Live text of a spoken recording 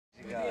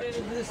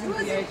Due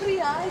sempre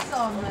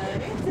Ison,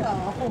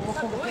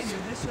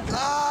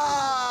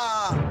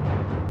 Ah!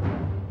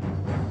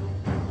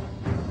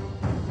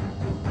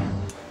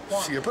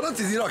 Sì, però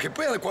ti dirò che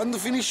poi quando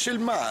finisce il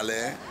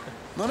male,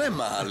 non è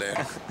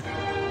male.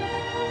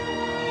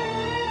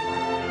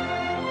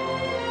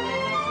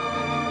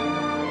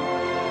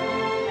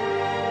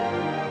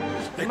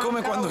 È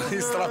come quando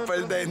gli strappa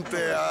il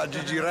dente a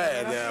Gigi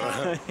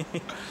Reder.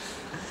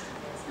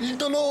 Il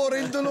dolore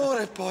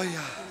e poi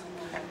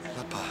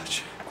la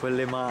pace.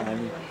 Quelle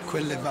mani.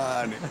 Quelle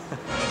mani.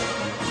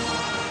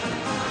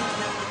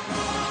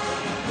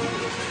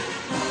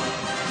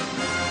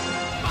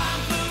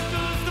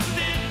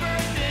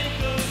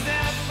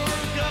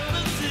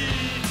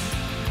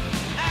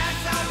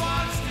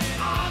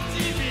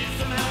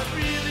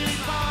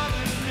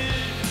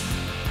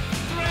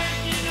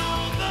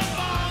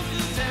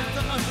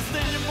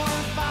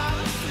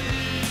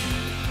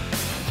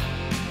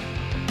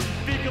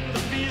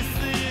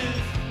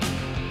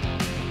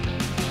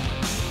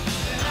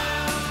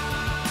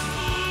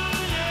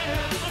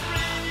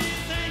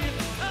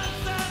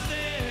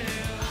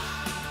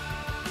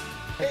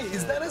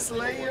 Is that a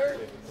Slayer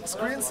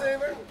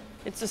screensaver?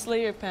 It's a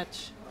Slayer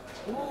patch.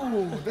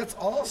 Ooh, that's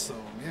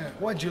awesome. Yeah.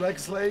 Why, do you like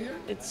Slayer?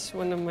 It's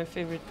one of my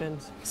favorite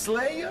bands.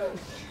 Slayer?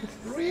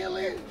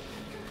 Really?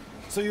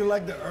 So you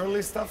like the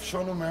early stuff,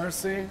 Show No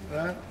Mercy,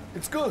 right?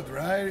 It's good,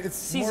 right? It's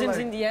Seasons more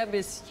like... in the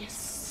Abyss,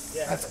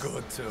 yes. That's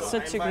good too.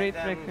 Such a great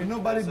record.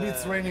 Nobody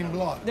beats Raining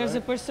Blood. There's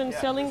right? a person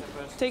selling,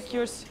 take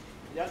yours.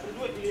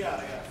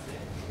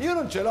 Io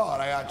non ce l'ho,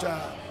 ragazzi.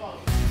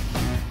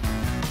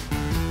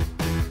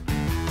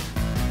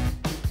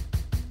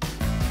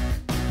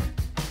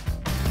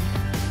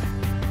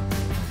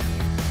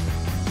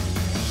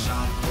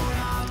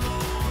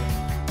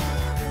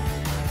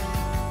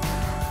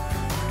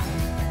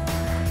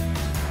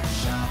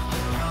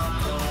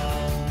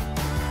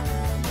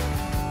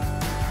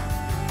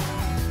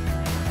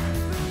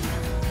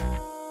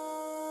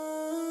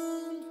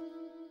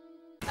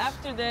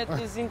 After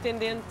that is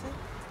Intendente,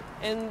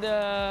 and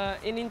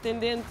in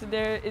Intendente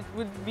there it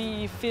would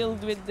be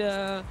filled with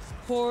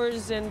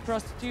whores and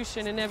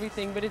prostitution and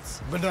everything, but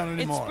it's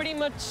pretty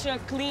much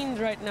cleaned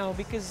right now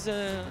because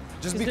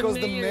just because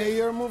the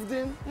mayor moved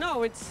in?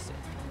 No, it's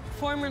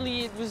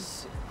formerly it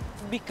was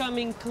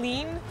becoming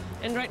clean,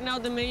 and right now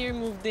the mayor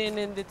moved in,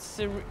 and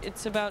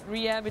it's about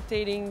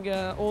rehabilitating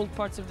old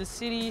parts of the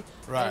city,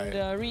 right.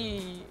 And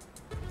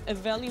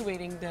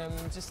re-evaluating them,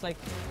 just like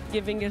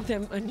giving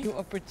them a new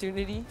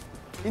opportunity.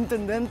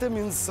 Intendente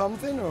means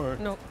something, or?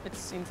 No,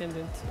 it's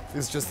Intendent.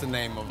 It's just the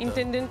name of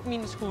Intendent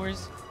means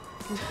whores.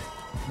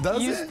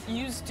 Does it?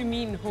 Used to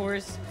mean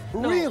whores.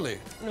 No, really?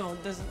 No,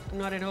 it doesn't,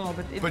 not at all.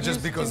 But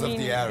just because of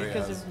the area.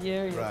 Because of the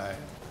area. Right.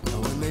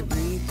 When they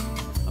beat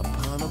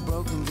upon a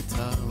broken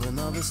guitar in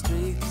all the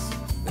streets,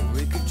 the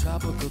wicked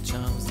tropical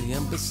charms, the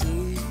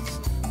embassies,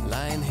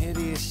 lying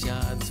hideous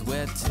shards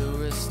where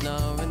tourists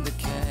snore and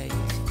decay.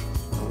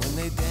 When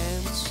they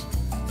dance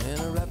in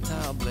a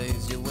reptile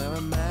blaze, you wear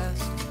a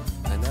mask,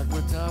 an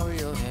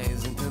equatorial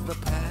haze into the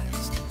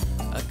past,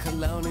 a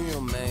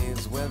colonial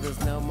maze where there's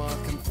no more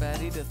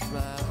confetti to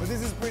thrive. But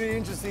this is pretty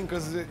interesting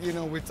because, you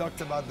know, we talked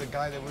about the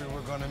guy that we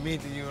were going to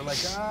meet and you were like,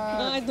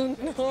 I don't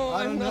know.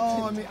 I don't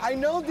know. I mean, I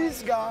know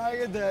this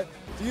guy that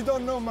you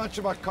don't know much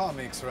about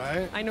comics,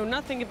 right? I know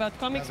nothing about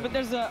comics, but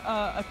there's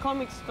a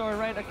comic store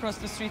right across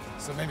the street.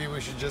 So maybe we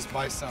should just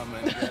buy some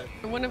and get...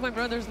 One of my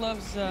brothers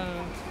loves...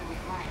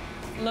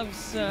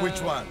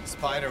 Which one?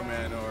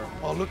 Spider-Man or...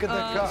 Oh, look at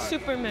that guy.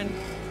 Superman.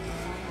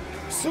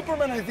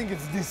 Superman, I think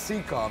it's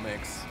DC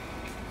Comics.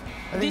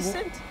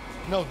 Decent?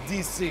 No,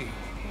 DC.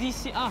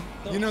 DC,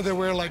 You know, they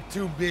were like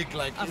two big,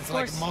 like, of it's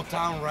course. like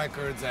Motown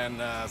Records and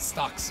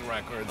Stax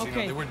Records. You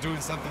know, they were doing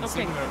something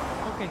similar.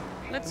 Okay,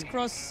 let's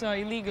cross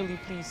illegally,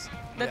 please.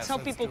 That's how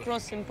people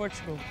cross in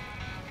Portugal.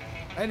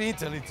 And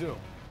Italy, too.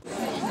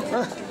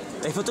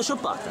 L'hai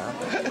photoshoppata?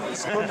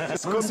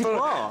 Non si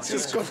può! Si è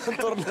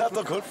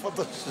tornato col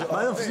Photoshop.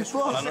 Ma non si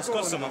può! L'anno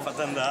scorso mi ha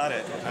fatto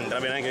andare,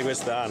 andrà bene anche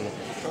quest'anno.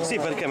 Sì,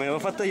 perché me l'avevo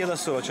fatta io da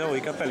solo, avevo i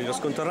capelli, li ho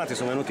scontornati,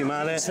 sono venuti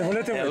male. Se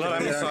volete, e allora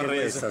mi sono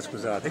arreso. Questa,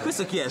 scusate. E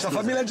questo chi è? Cioè,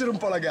 fammi leggere un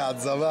po' la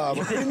gazza, va.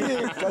 Ma quindi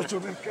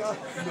calciomercato?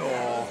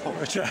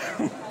 No! Cioè,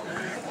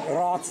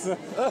 Roz.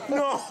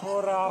 No! Oh,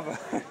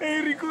 Rav. È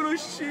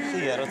irriconoscibile.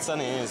 Sì, è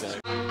rozzanese.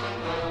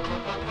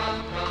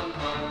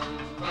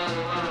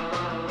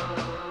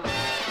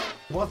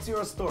 What's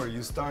your story?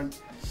 You start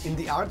in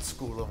the art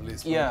school of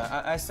Lisbon.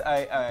 Yeah,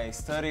 I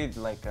studied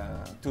like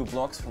 2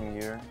 blocks from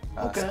here,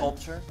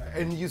 sculpture.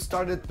 And you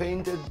started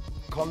painted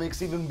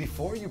comics even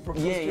before you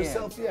proposed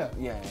yourself?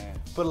 Yeah.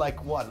 But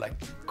like what? Like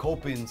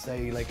coping,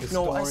 say, like a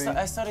story? No,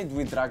 I started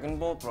with Dragon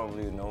Ball,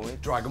 probably you know it.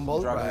 Dragon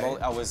Ball, Dragon Ball.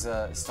 I was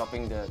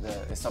stopping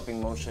the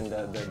stopping motion,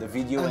 the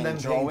video and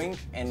drawing,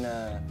 and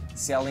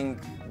selling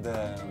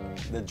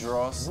the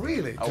draws.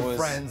 Really? To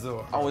friends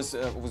or? I was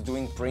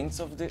doing prints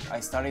of it. I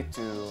started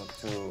to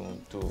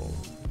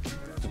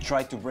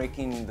try to break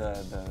in the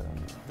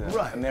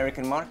Right.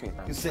 American market.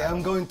 You say,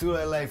 I'm going to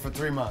LA for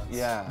 3 months.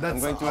 Yeah, That's I'm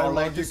going to how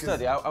LA long to you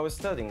study. I was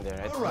studying there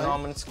at Alright.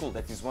 Norman School.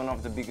 That is one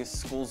of the biggest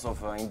schools of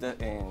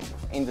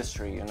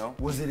industry, you know.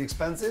 Was it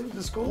expensive,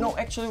 the school? No,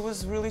 actually it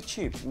was really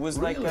cheap. It was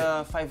Really?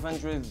 like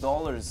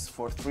 $500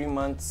 for 3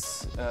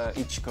 months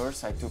each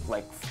course. I took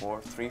like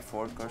 4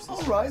 courses.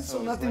 All right, so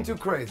it's nothing like- too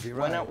crazy,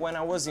 right? When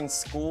I was in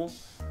school,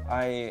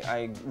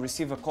 I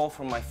received a call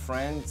from my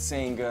friend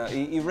saying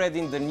he read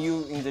in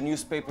the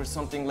newspaper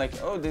something like,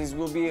 oh, this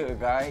will be a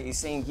guy. He's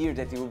saying here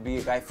that he will be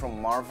a guy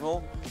from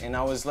Marvel, and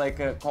I was like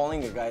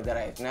calling a guy that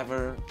I had never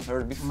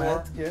heard before.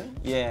 Matt, yeah?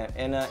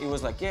 Yeah, and he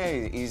was like, yeah,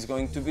 he's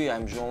going to be.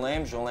 I'm João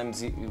Lem. João Lem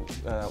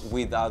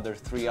with other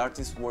 3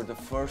 artists were the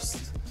first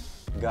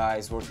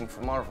guys working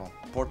for Marvel,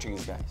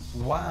 Portuguese guys.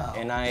 Wow.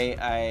 And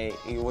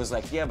he was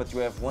like, yeah, but you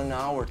have 1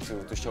 hour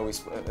to show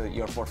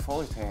your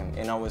portfolio to him.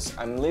 And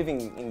I'm living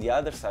in the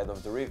other side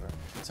of the river.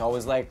 So I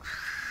was like,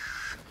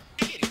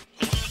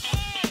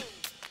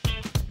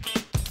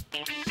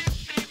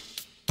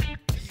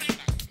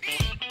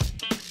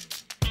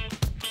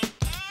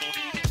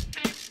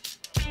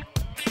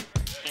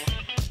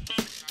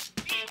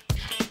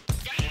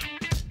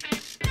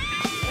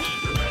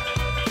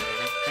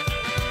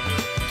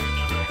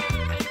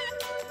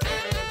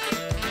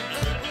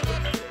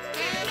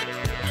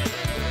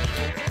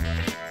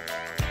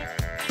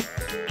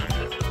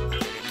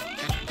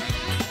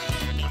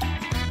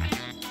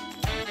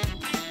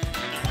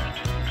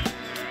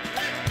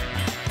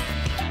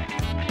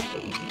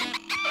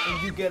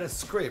 You get a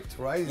script,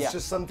 right? It's Yeah.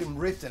 just something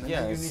written, and yeah,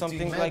 then you it's need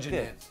something to like imagine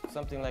that. it.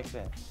 Something like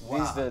that. Wow.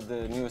 This is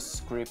the newest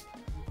script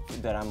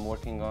that I'm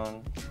working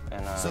on.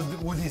 And So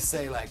would he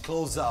say, like,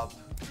 close up?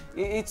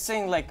 it's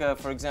saying like,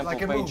 for example,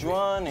 Like a page movie.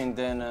 1, and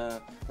then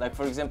like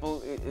for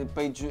example,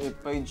 page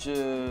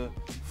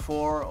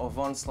 4 of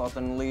Onslaught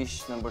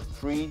Unleashed, number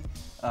 3.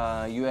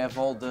 You have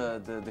all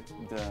the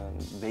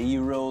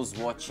heroes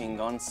watching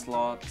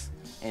Onslaught,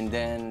 and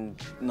then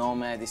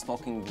Nomad is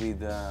talking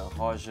with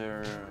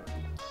Roger.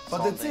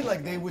 But that's it, something.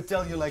 like, they would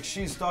tell you, like,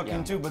 she's talking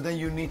Yeah. too, but then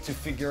you need to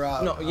figure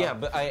out. No, yeah,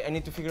 but I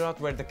need to figure out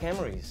where the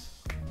camera is.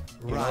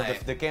 You know,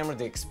 Right. the camera,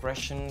 the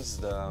expressions,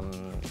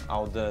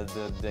 how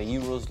the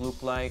heroes look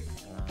like.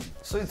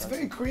 So it's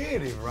very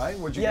creative, right?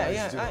 What you Yeah,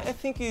 guys do. I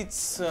think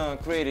it's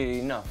creative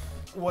enough.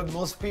 What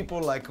most people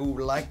like who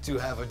like to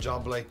have a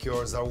job like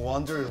yours are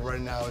wondering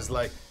right now is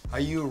like, are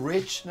you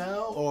rich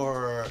now,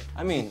 or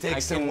I mean, it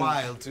takes I can- a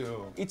while to?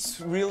 It's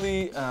really,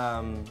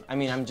 I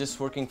mean, I'm just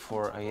working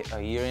for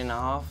a year and a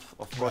half.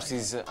 Of course,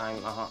 I'm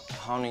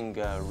earning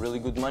really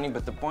good money,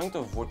 but the point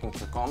of working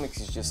for comics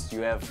is just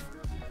you have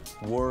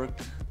work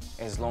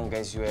as long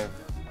as you have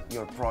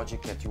your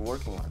project that you're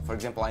working on. For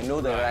example, I know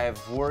that I have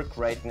work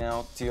right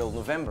now till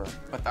November,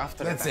 but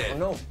after That's that, I it. don't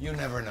know. You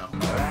never know.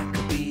 Or I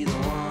could be the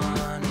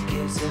one who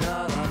gives it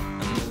all up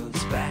and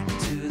moves back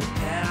to the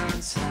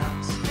parents'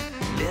 house.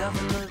 Live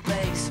in the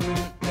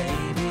basement,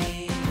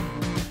 baby,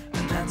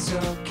 and that's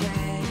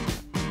okay.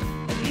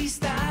 At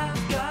least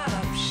I've got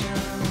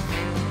options.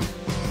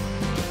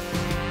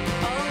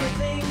 All the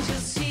things you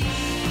see,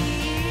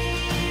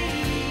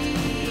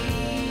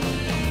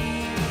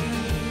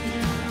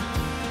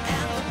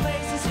 and the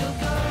places you'll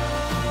go.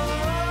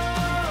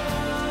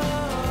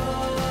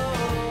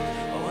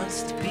 I want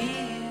to be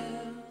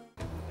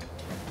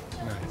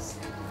you. Nice.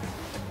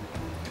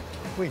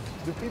 Wait,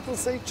 do people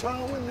say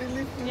ciao when they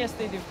leave? Yes,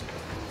 they do.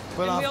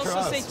 But And we after also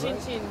us, say right?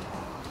 chin chin.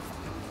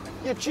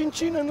 Yeah, chin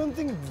chin, I don't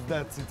think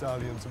that's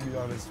Italian, to be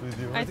honest with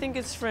you. I think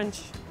it's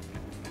French.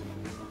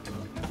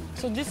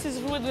 So this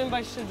is Rua do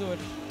Embaixador.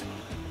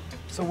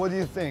 So what do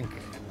you think?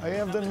 I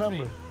have the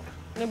number.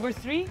 Number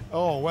 3,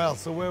 Oh, well,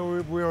 so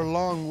we're a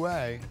long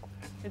way.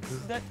 it's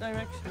that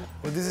direction.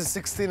 But this is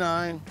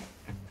 69.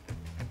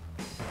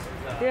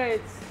 Yeah,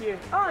 it's here.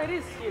 Oh, it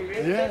is here.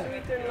 It Yeah. says we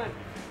turn left.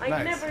 I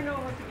Nice. never know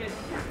how to get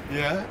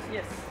here. Yeah?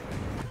 Yes.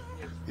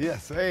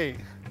 Yes, hey.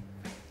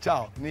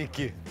 Ciao,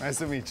 Nikki. Nice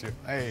to meet you.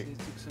 Hey.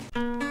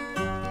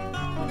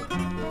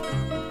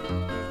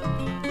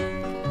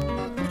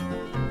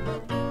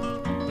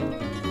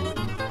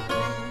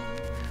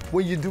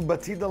 When you do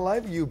Batida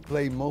live, you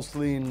play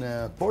mostly in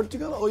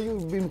Portugal, or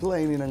you've been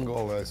playing in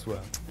Angola as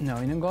well? No,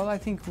 in Angola I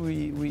think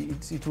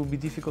it will be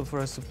difficult for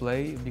us to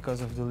play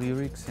because of the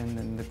lyrics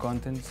and the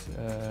content.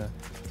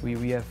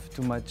 We have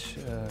too much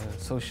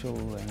social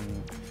and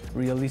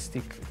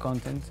realistic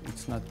content.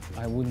 It's not,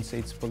 I wouldn't say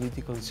it's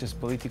political, it's just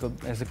political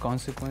as a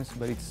consequence,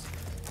 but it's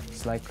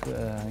like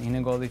in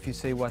Angola, if you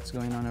say what's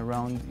going on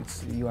around,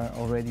 you are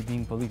already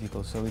being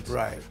political. So it's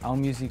Right. our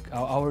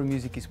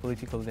music is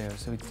political there.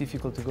 So it's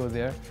difficult to go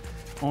there.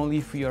 Only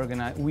if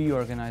we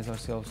organize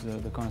ourselves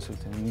the concert,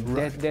 and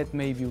Right. that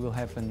maybe will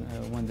happen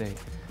one day.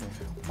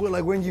 Well,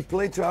 like when you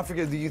play to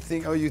Africa, do you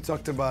think, oh, you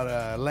talked about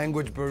a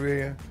language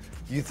barrier.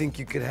 Do you think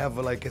you could have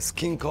like a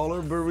skin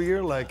color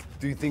barrier? Like,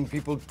 do you think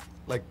people,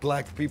 like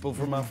black people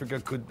from Africa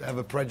could have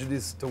a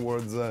prejudice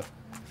towards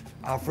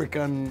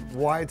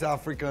white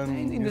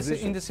African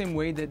musicians? In the same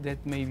way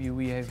that maybe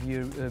we have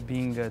here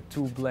being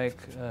two black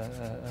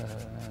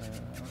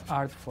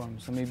art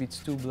forms. So maybe it's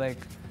too black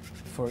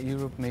for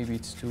Europe, maybe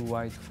it's too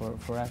white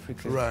for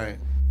Africa. Right.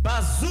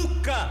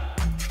 Bazooka!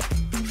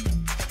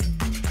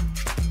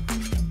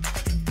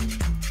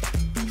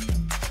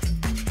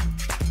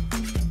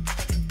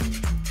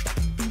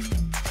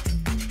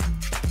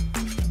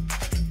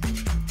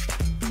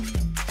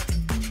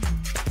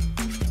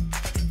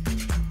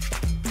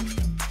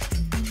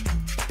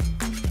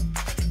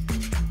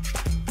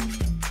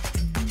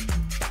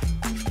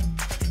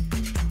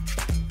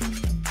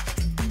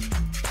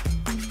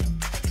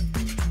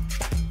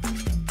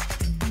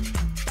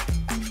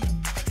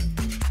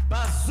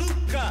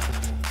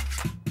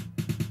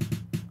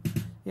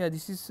 Yeah,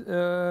 this is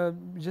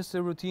just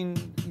a routine.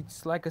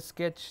 It's like a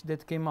sketch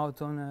that came out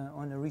on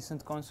a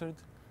recent concert.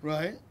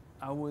 Right.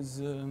 I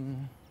was.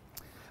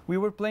 We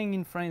were playing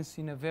in France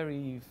in a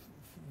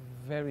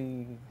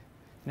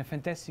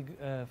fantastic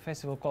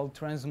festival called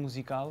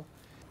Transmusical.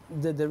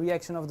 The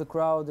reaction of the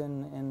crowd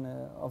and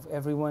of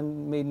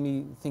everyone made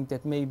me think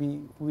that maybe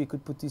we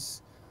could put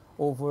this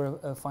over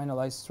a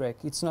finalized track.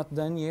 It's not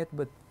done yet,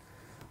 but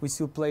we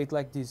still play it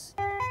like this.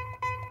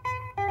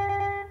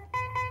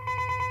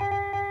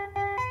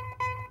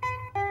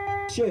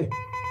 Shit.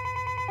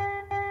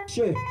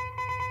 Shit.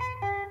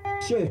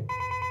 Shit.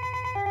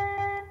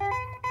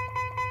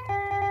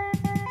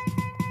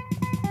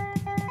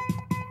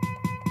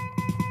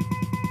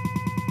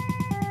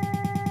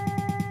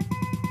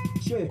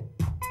 Shit.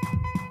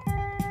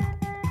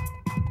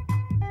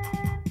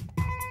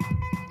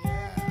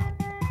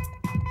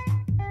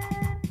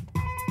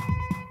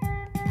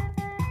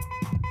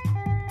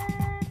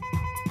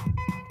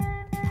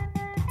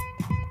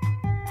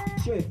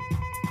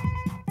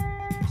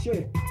 Shit.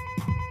 Shit.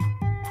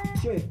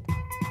 Shit.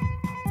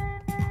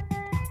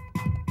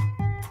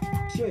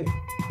 Shit.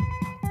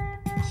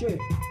 Shit.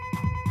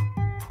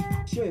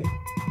 Shit.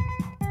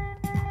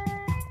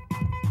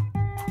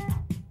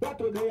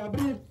 4 de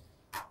abril.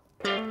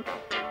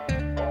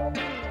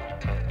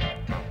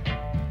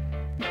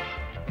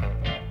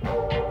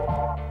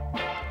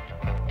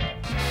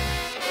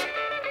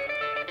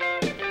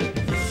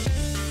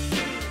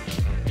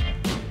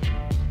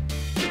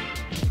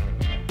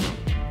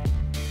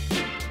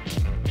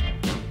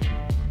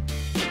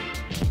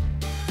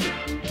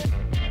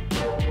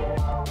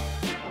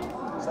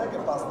 Sai che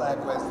pasta è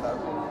questa?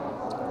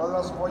 Con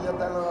la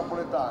sfogliatella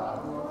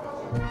napoletana.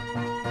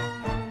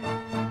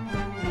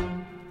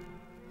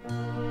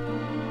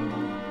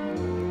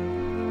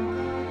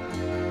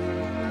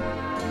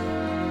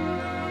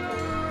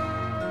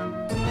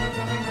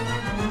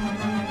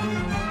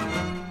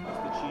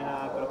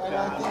 And I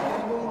think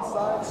even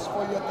inside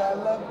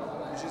sfogliatella,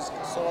 which is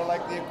sort of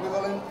like the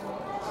equivalent,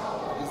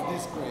 is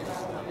this cream.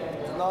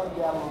 It's not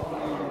yellow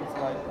cream, it's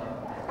like...